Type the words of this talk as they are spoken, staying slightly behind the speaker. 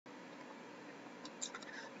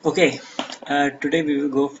Okay, today we will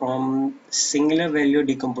go from singular value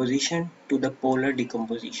decomposition to the polar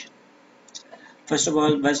decomposition. First of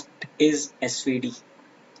all, what is SVD?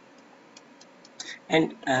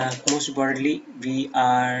 And most importantly, we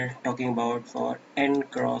are talking about for n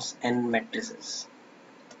cross n matrices.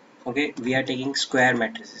 Okay, we are taking square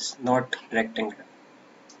matrices, not rectangular.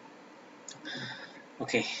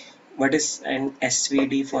 Okay, what is an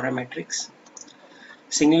SVD for a matrix?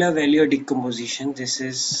 Singular value decomposition. This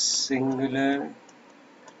is singular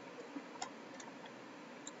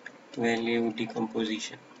value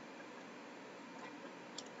decomposition.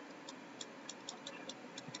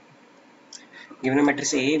 Given a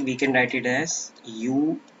matrix A, we can write it as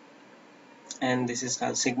U, and this is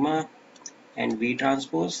called sigma, and V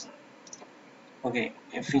transpose. Okay,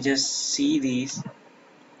 if we just see these,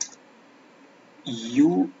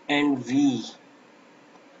 U and V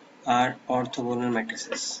are orthogonal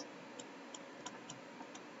matrices.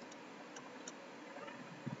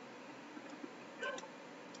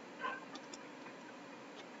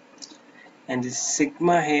 And this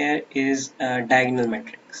sigma here is a diagonal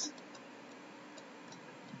matrix.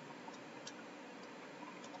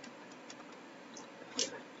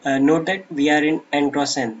 Note that we are in n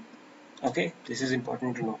cross n. Okay, this is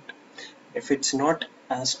important to note. If it's not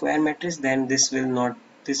a square matrix, then this will not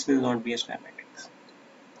be a square matrix.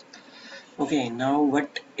 Okay, now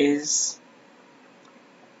what is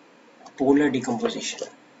polar decomposition?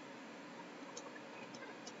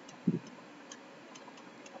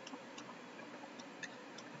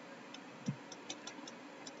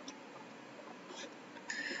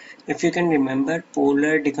 If you can remember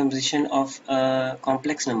polar decomposition of a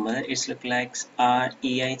complex number, it's look like r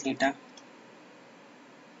ei theta.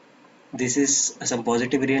 This is some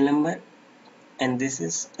positive real number, and this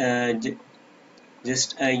is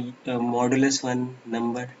just a modulus 1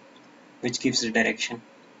 number which gives the direction.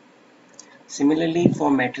 Similarly,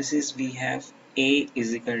 for matrices we have A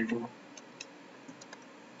is equal to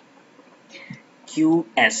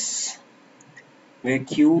QS, where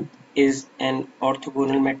Q is an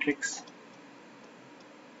orthogonal matrix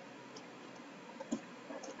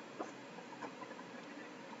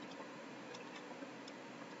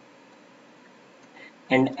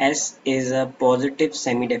and S is a positive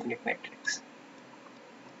semi-definite matrix.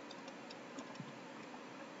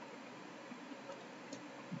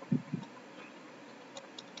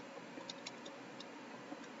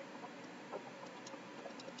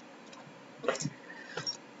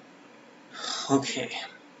 Okay.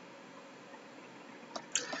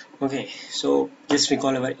 Okay, so just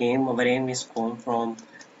recall our aim. Our aim is gone from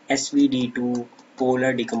SVD to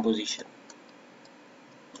polar decomposition.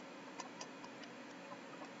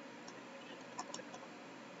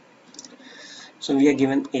 So we are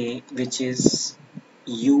given A, which is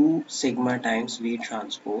U sigma times V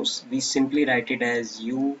transpose. We simply write it as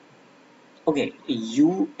U. Okay,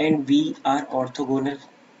 U and V are orthogonal.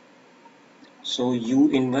 So U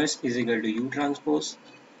inverse is equal to U transpose.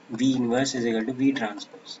 V inverse is equal to V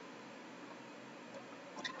transpose.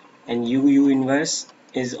 And U inverse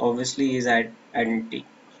is obviously is identity.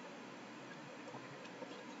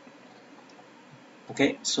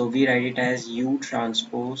 Okay, so we write it as U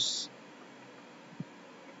transpose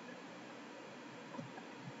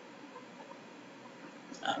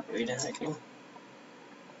wait a second.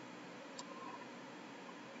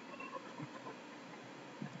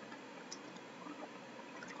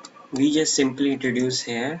 We just simply introduce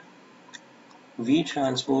here V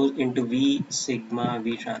transpose into V sigma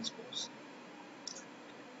V transpose.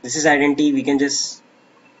 This is identity. We can just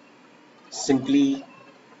simply,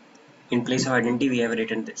 in place of identity, we have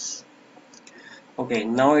written this. Okay,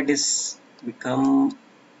 now it is become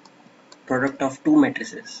product of two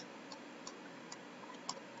matrices.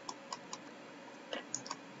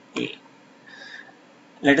 A.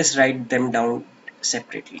 Let us write them down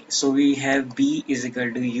separately. So we have B is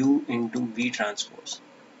equal to U into V transpose.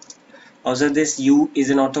 Also, this U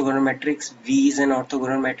is an orthogonal matrix, V is an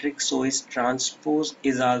orthogonal matrix, so its transpose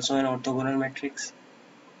is also an orthogonal matrix.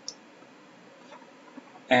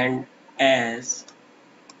 And as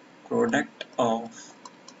product of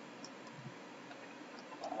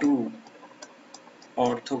two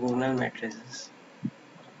orthogonal matrices,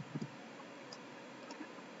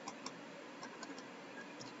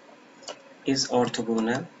 is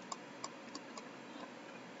orthogonal,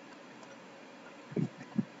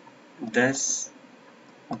 thus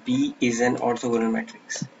B is an orthogonal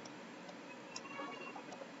matrix.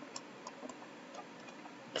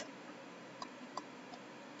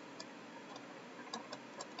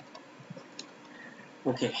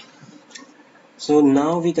 Okay, so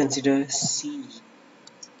now we consider C.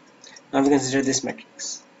 Now we consider this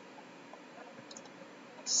matrix.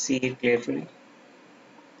 see it carefully.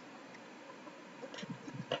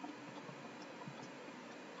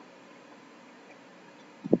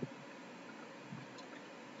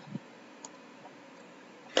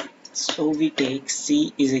 So we take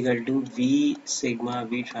C is equal to V sigma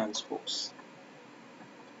V transpose.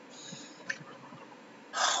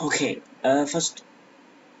 Okay, first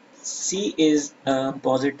C is a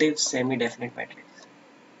positive semi-definite matrix.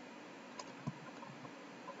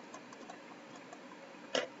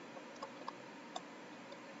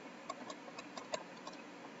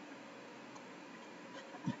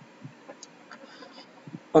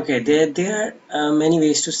 Okay, there are many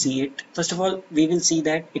ways to see it. First of all, we will see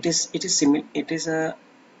that it is a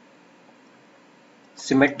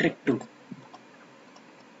symmetric too.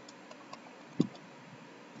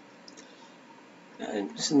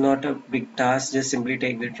 It's not a big task. Just simply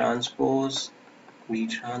take the transpose, V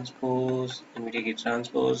transpose, and we take it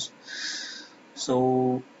transpose.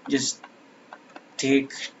 So just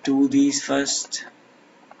take two these first,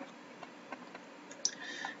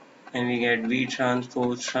 and we get V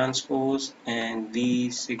transpose transpose and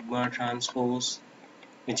V sigma transpose,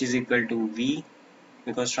 which is equal to V,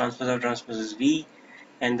 because transpose of transpose is V,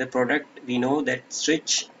 and the product we know that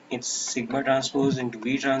switch it's sigma transpose into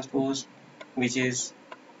V transpose, which is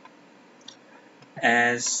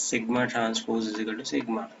as sigma transpose is equal to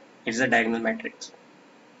sigma. It's a diagonal matrix.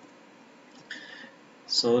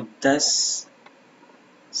 So thus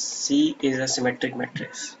C is a symmetric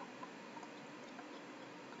matrix.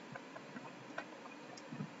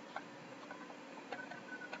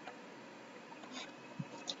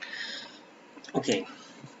 Okay,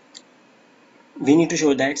 we need to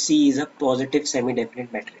show that C is a positive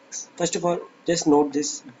semi-definite matrix. First of all, just note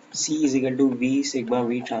this: C is equal to V sigma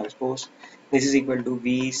V transpose. This is equal to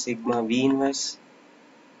V sigma V inverse,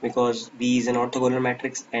 because V is an orthogonal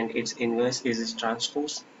matrix and its inverse is its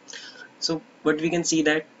transpose. So, but we can see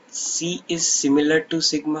that C is similar to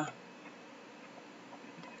sigma.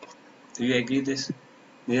 Do you agree with this?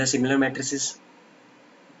 These are similar matrices.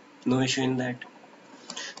 No issue in that.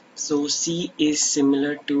 So C is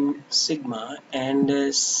similar to sigma,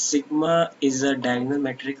 and sigma is a diagonal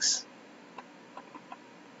matrix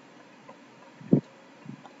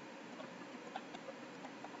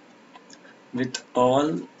with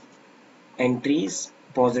all entries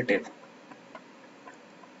positive.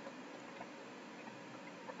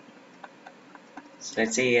 So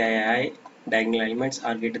let's say AII diagonal elements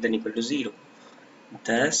are greater than or equal to 0.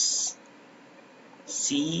 Thus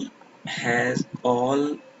C has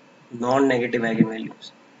all non-negative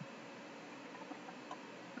eigenvalues.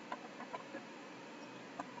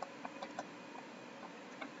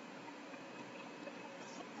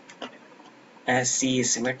 As C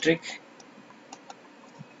is symmetric,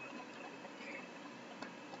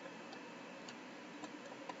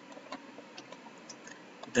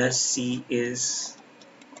 thus C is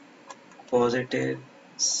positive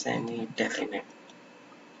semi-definite.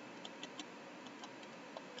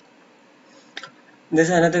 There's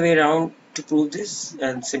another way around to prove this,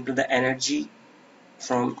 and simply the energy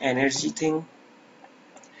from energy thing.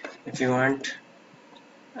 If you want,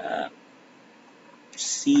 uh,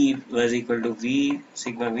 C was equal to V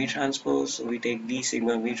sigma V transpose, so we take V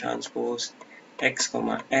sigma V transpose x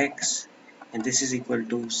comma x, and this is equal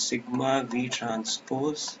to sigma V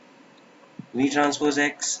transpose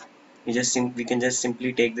x. We can just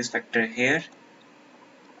simply take this factor here,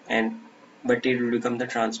 and but it will become the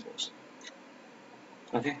transpose.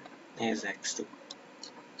 Okay, here's x2.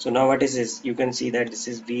 So now what is this? You can see that this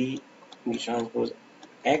is V transpose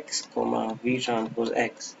x comma V transpose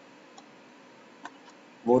x.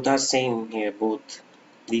 Both are same here, both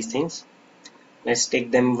these things. Let's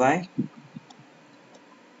take them y,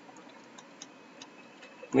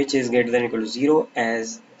 which is greater than or equal to 0,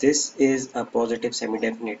 as this is a positive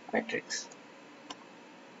semi-definite matrix.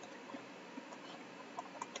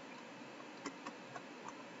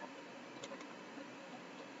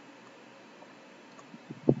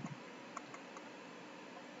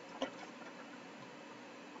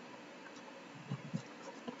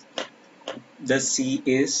 The C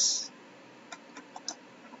is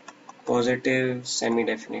positive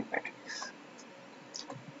semi-definite matrix.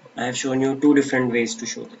 I have shown you two different ways to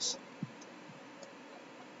show this.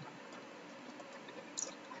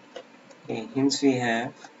 Okay, hence we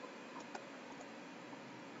have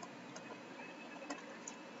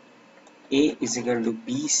A is equal to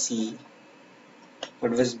BC.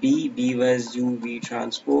 What was B? B was UV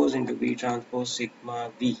transpose into V transpose sigma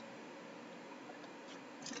V.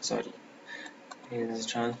 Sorry, here is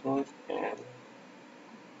transpose, and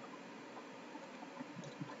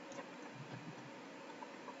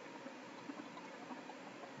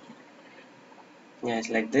Yeah, it's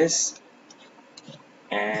like this,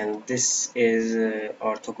 and this is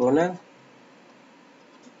orthogonal.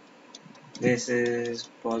 This is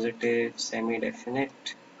positive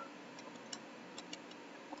semi-definite.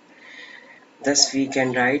 Thus we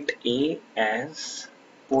can write A as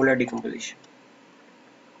polar decomposition.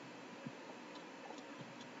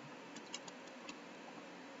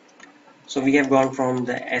 So we have gone from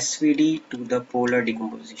the SVD to the polar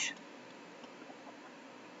decomposition.